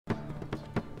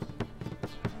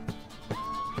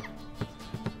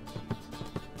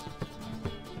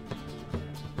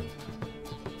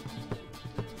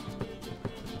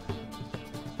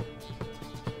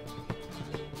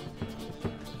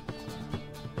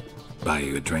Buy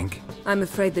you a drink? I'm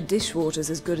afraid the dishwater's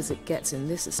as good as it gets in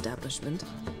this establishment.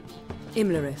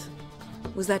 Imlerith,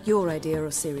 was that your idea or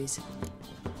Ciri's?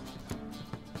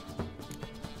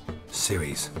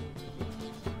 Ciri's.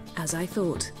 As I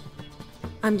thought.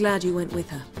 I'm glad you went with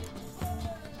her.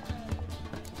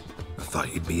 I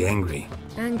thought you'd be angry.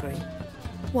 Angry?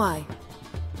 Why?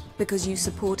 Because you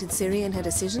supported Ciri in her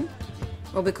decision?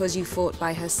 Or because you fought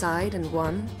by her side and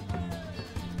won?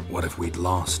 What if we'd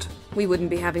lost? We wouldn't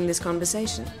be having this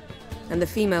conversation. And the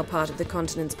female part of the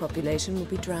continent's population would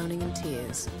be drowning in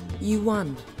tears. You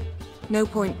won. No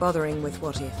point bothering with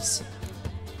what-ifs.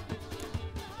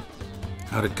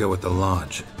 How'd it go with the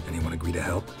lodge? Anyone agree to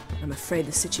help? I'm afraid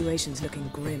the situation's looking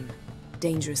grim.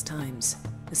 Dangerous times,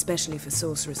 especially for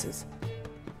sorceresses.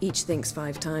 Each thinks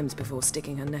 5 times before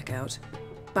sticking her neck out.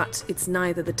 But it's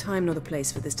neither the time nor the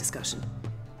place for this discussion.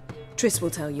 Triss will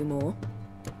tell you more.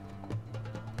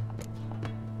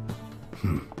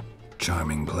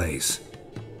 Charming place.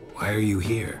 Why are you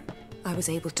here? I was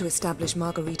able to establish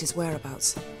Margarita's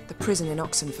whereabouts, the prison in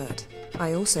Oxenfurt.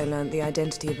 I also learned the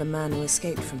identity of a man who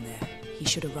escaped from there. He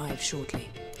should arrive shortly.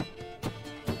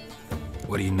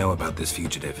 What do you know about this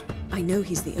fugitive? I know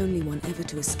he's the only one ever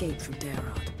to escape from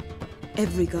Deireadh.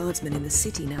 Every guardsman in the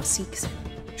city now seeks him.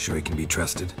 Sure he can be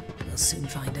trusted? We'll soon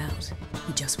find out.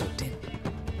 He just walked in.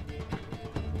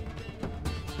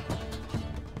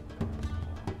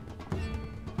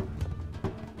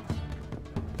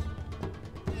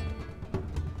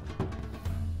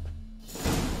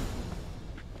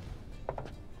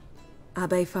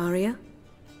 Abbe Faria?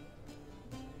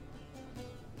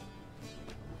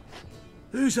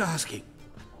 Who's asking?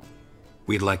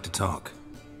 We'd like to talk.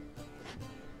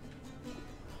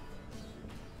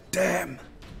 Damn.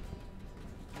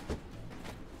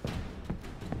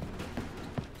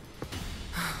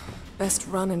 Best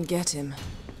run and get him.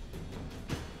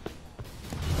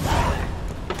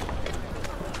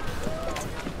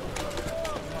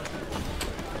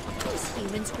 These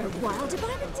humans grow wilder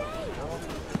by the day.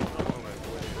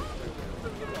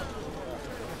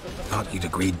 Thought you'd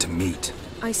agreed to meet.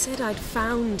 I said I'd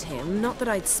found him, not that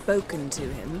I'd spoken to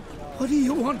him. What do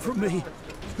you want from me?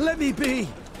 Let me be.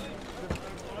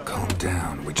 Calm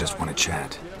down, we just want to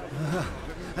chat.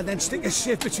 And then stick a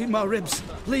shift between my ribs.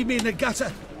 Leave me in the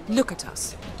gutter. Look at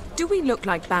us. Do we look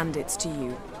like bandits to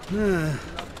you?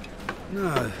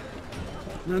 No,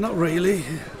 not really.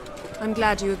 I'm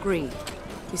glad you agree.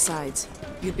 Besides,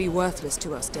 you'd be worthless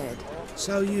to us dead.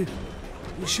 So you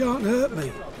shan't hurt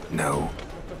me. No.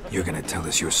 You're gonna tell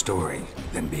us your story,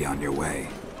 then be on your way.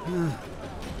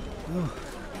 Oh,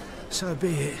 so be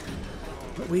it.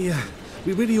 But we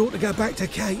really ought to go back to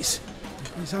Kate's.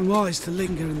 It's unwise to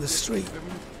linger in the street.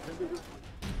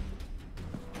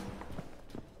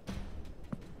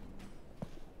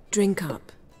 Drink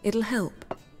up. It'll help.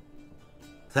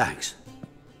 Thanks.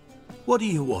 What do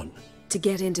you want? To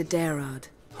get into Deireadh.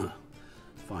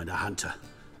 Find a hunter.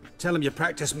 Tell them you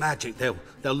practice magic. They'll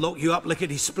lock you up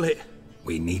lickety-split.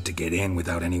 We need to get in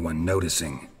without anyone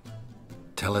noticing.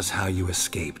 Tell us how you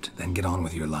escaped, then get on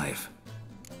with your life.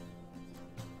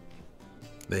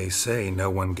 They say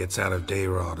no one gets out of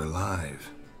Deireadh alive.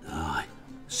 Aye,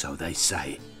 so they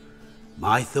say.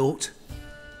 My thought?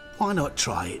 Why not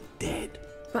try it dead?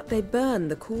 But they burn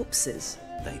the corpses.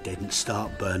 They didn't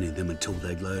start burning them until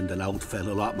they'd learned an old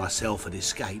fellow like myself had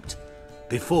escaped.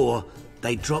 Before,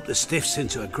 they dropped the stiffs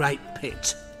into a great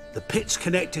pit. The pit's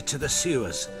connected to the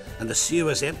sewers, and the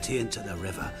sewers empty into the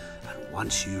river. And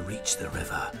once you reach the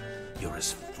river, you're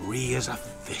as free as a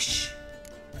fish.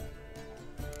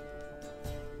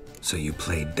 So you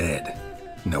played dead?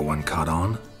 No one caught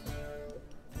on?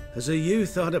 As a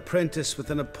youth, I'd apprenticed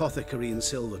with an apothecary in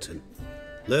Silverton.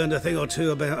 Learned a thing or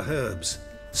two about herbs.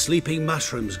 Sleeping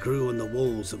mushrooms grew on the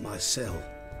walls of my cell.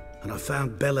 And I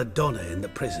found belladonna in the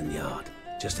prison yard.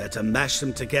 Just had to mash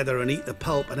them together and eat the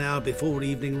pulp an hour before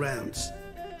evening rounds.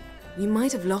 You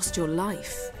might have lost your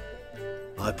life.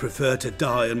 I prefer to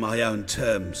die on my own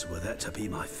terms, were that to be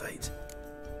my fate.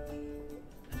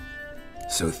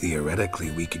 So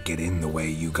theoretically we could get in the way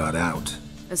you got out.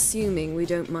 Assuming we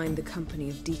don't mind the company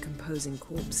of decomposing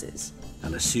corpses.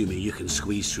 And assuming you can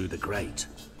squeeze through the grate.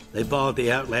 They barred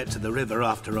the outlet to the river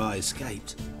after I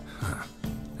escaped. Huh.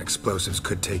 Explosives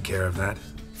could take care of that.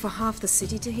 For half the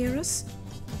city to hear us?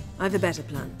 I've a better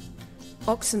plan.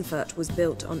 Oxenfurt was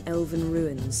built on elven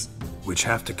ruins. Which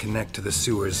have to connect to the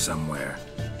sewers somewhere.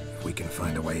 If we can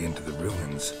find a way into the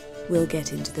ruins. We'll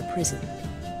get into the prison.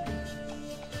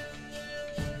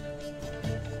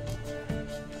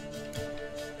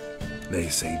 They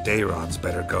say Deireadh's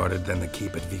better guarded than the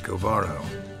keep at Vicovaro.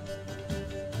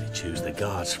 They choose the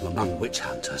guards from among witch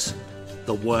hunters.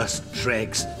 The worst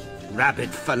dregs. rabid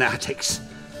fanatics.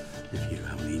 If you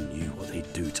only knew what they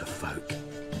do to folk.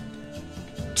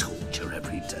 Torture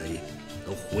every day.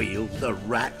 The wheel, the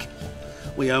rack.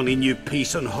 We only knew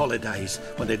peace on holidays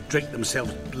when they'd drink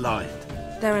themselves blind.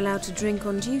 They're allowed to drink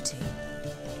on duty?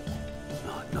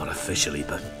 Not officially,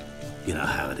 but you know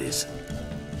how it is.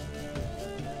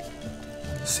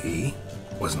 See?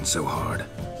 Wasn't so hard.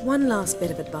 One last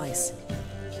bit of advice.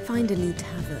 Find a new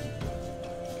tavern.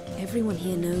 Everyone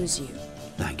here knows you.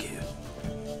 Thank you.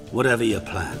 Whatever your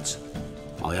plans,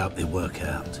 I hope they work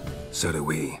out. So do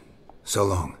we. So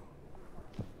long.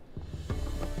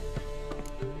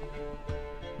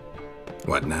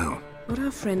 What now? What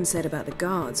our friend said about the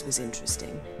guards was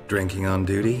interesting. Drinking on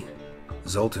duty?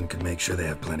 Zoltan could make sure they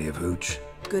have plenty of hooch.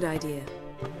 Good idea.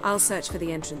 I'll search for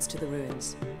the entrance to the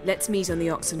ruins. Let's meet on the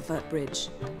Oxenfurt Bridge.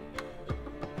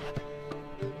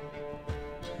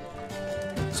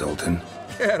 Zoltan?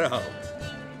 Geralt!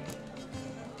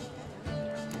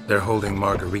 They're holding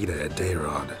Margarita at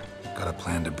Deireadh. Got a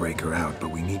plan to break her out, but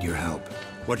we need your help.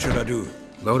 What should I do?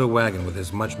 Load a wagon with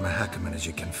as much mahakaman as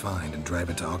you can find and drive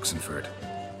it to Oxenfurt.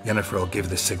 Yennefer will give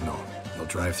the signal. They'll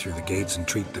drive through the gates and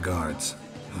treat the guards.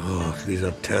 Oh, these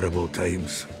are terrible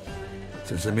times.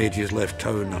 Since the mages left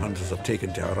town, the hunters have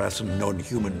taken to harassing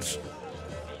non-humans.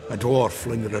 A dwarf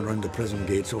lingering around the prison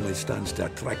gates only stands to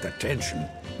attract attention.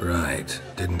 Right.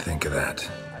 Didn't think of that.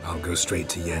 I'll go straight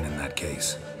to Yen in that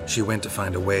case. She went to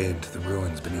find a way into the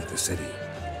ruins beneath the city.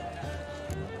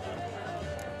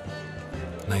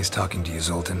 Nice talking to you,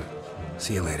 Zoltan.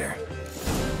 See you later.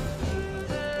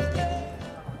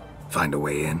 Find a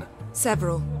way in?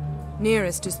 Several.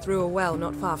 Nearest is through a well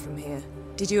not far from here.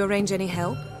 Did you arrange any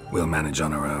help? We'll manage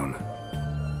on our own.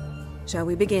 Shall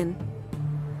we begin?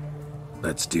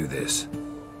 Let's do this.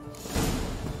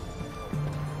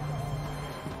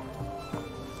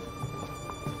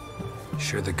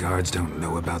 Sure the guards don't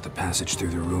know about the passage through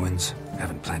the ruins?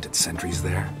 Haven't planted sentries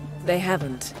there? They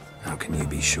haven't. How can you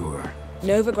be sure?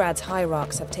 Novigrad's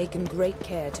hierarchs have taken great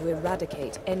care to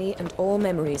eradicate any and all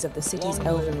memories of the city's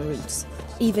elven roots.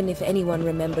 Even if anyone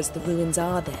remembers the ruins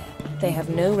are there, they have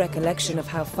no recollection of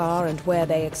how far and where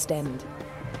they extend.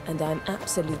 And I'm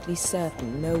absolutely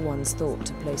certain no one's thought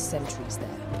to place sentries there.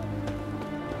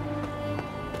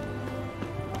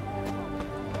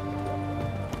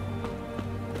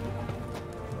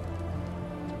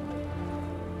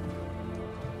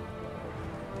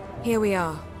 Here we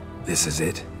are. This is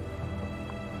it?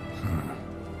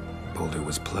 Boulder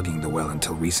was plugging the well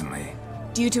until recently.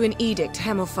 Due to an edict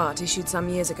Hemmelfart issued some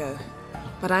years ago.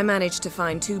 But I managed to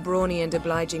find two brawny and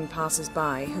obliging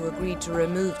passers-by who agreed to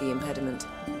remove the impediment.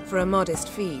 For a modest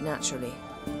fee, naturally.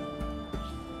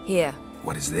 Here.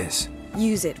 What is this?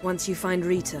 Use it once you find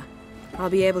Rita. I'll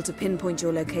be able to pinpoint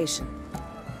your location.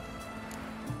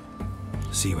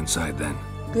 See you inside then.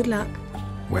 Good luck.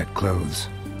 Wet clothes.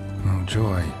 Oh,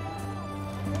 joy.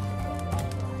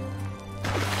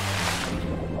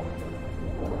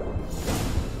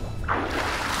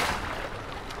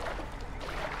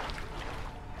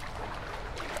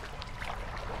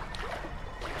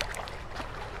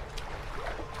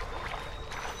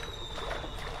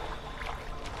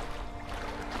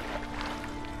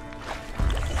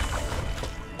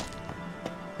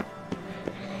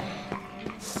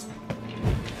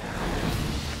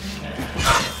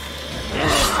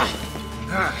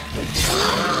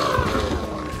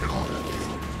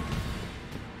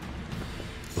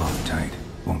 Locked tight.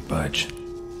 Won't budge.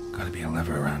 Gotta be a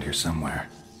lever around here somewhere.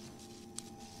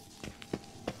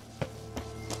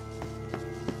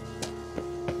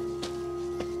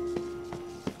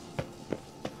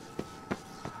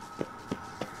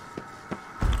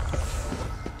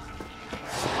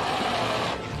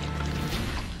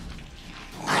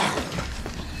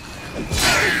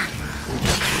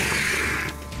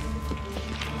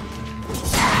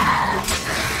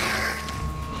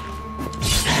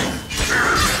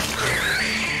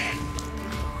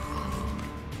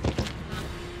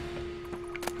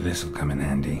 This'll come in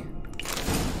handy.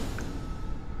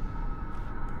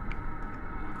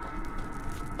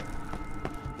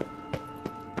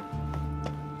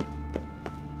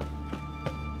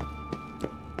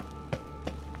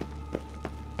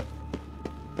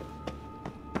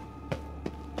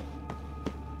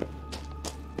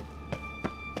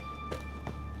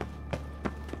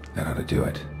 That ought to do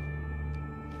it.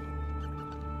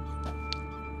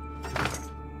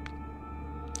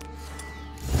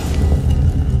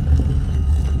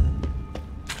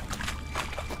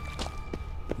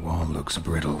 Wall looks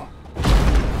brittle.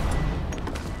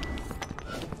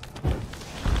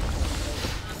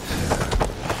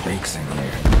 Bakes in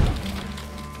here.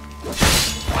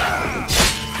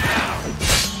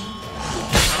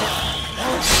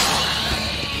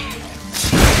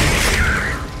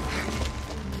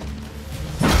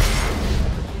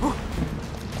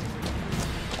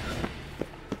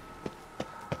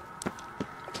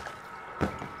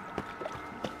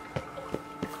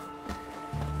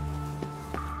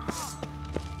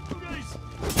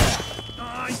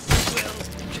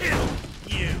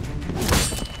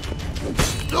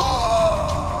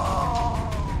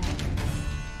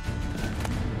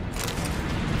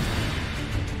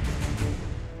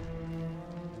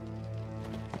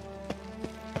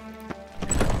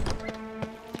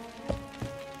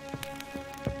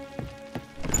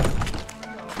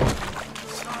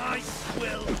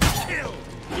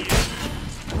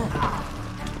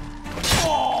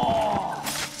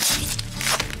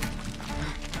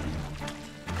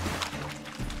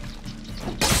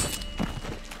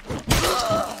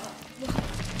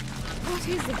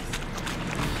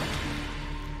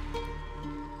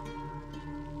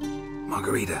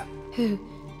 Margarita.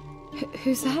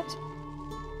 Who's that?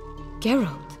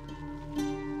 Geralt.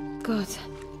 God,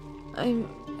 I'm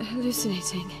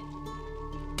hallucinating.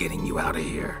 Getting you out of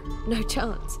here. No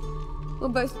chance. We'll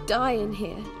both die in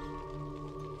here.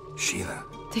 Sheila.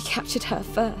 They captured her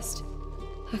first.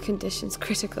 Her condition's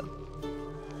critical.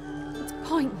 It's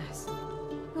pointless.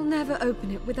 We'll never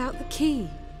open it without the key.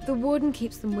 The Warden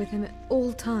keeps them with him at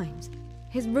all times.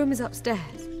 His room is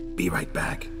upstairs. Be right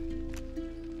back.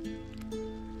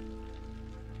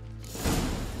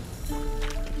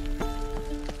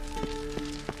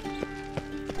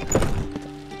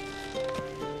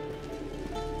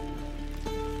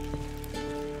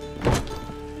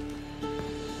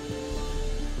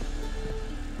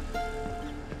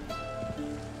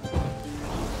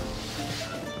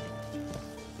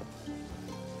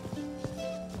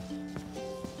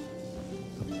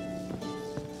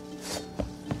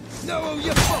 Know who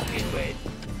you're fucking with?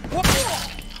 What?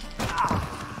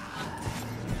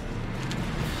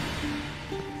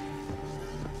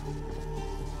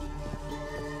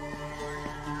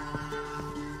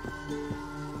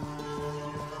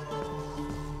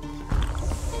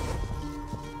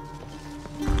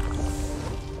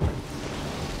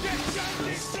 Get down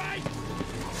this side!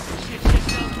 Shit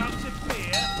yourself out of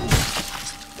fear!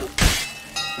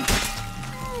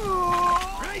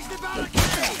 Raise the barricade!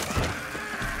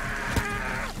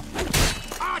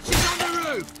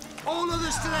 All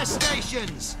others to their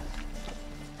stations!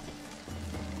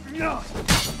 No!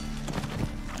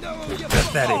 No, you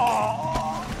Pathetic.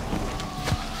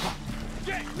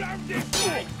 Get round this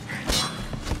way!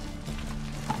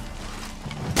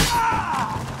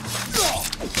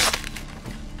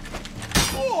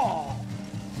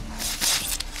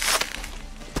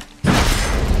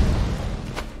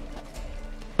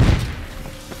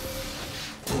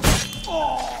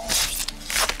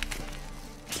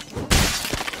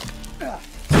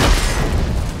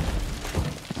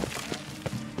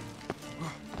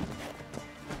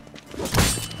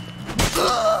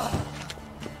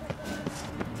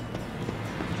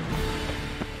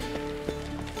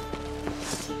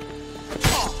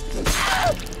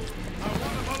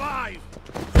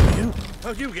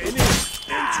 How'd you get in here?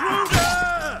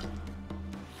 Intruder!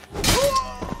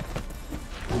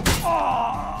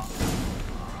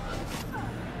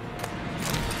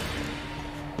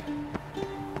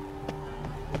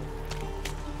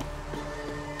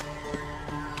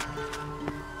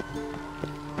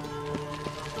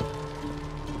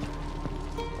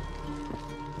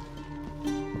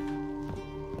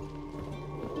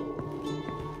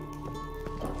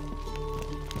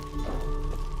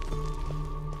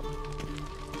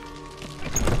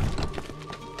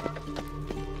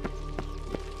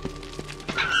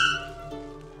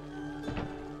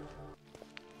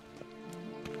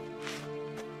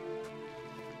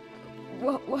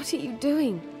 What are you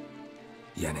doing?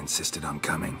 Yen insisted on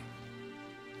coming.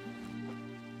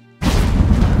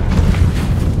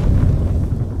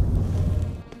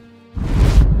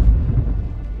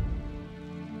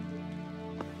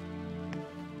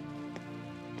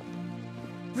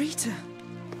 Rita!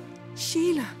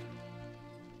 Sheila!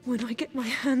 When I get my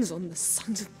hands on the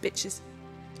sons of bitches.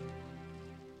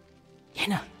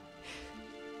 Yenna,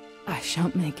 I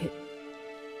shan't make it.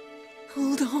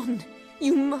 Hold on!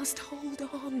 You must hold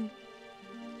on!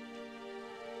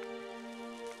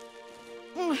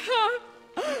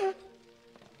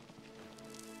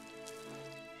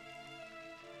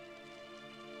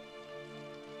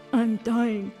 I'm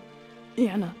dying,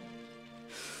 Yenna.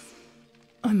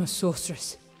 I'm a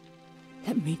sorceress.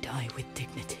 Let me die with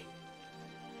dignity.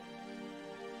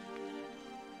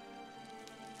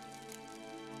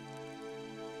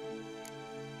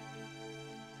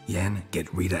 Yen,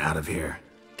 get Rita out of here.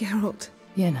 Geralt.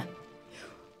 Yenna,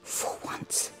 for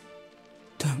once,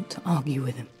 don't argue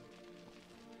with him.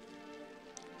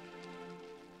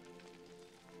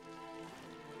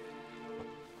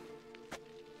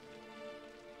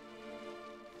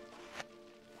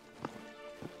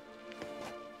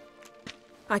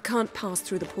 I can't pass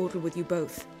through the portal with you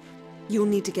both. You'll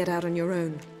need to get out on your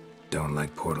own. Don't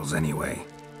like portals anyway.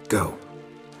 Go.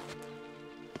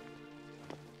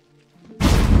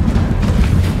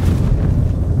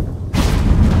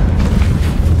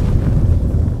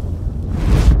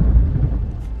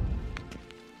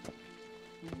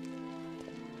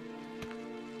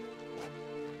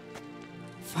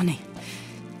 Funny.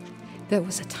 There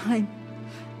was a time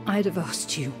I'd have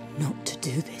asked you not to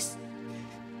do this.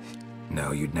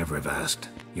 No, you'd never have asked.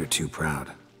 You're too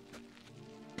proud.